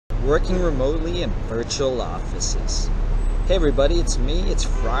working remotely in virtual offices. Hey everybody, it's me. It's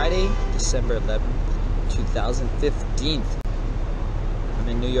Friday, December 11th, 2015. I'm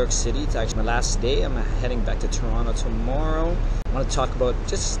in New York City. It's actually my last day. I'm heading back to Toronto tomorrow. I want to talk about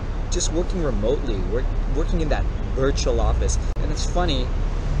just working remotely, working in that virtual office. And it's funny,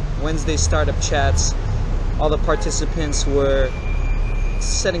 Wednesday startup chats, all the participants were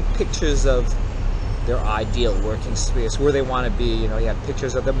setting pictures of their ideal working space, where they want to be. You have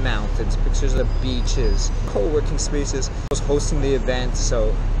pictures of the mountains, pictures of the beaches, co-working spaces. I was hosting the event,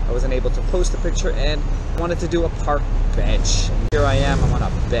 so I wasn't able to post a picture, and I wanted to do a park bench. And here I am, I'm on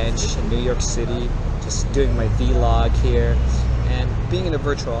a bench in New York City, just doing my vlog here, and being in a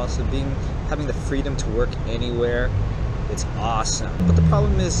virtual office, having the freedom to work anywhere, it's awesome. But the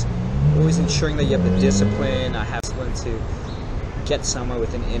problem is always ensuring that you have the discipline. I have to get somewhere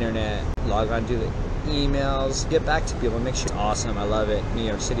with an internet, log on, do the emails, get back to people, make sure it's awesome. I love it. New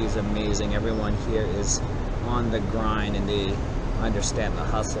York City is amazing. Everyone here is on the grind and they understand the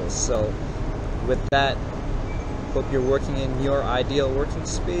hustle. So with that, hope you're working in your ideal working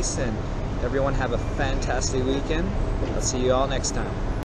space, and everyone have a fantastic weekend. I'll see you all next time.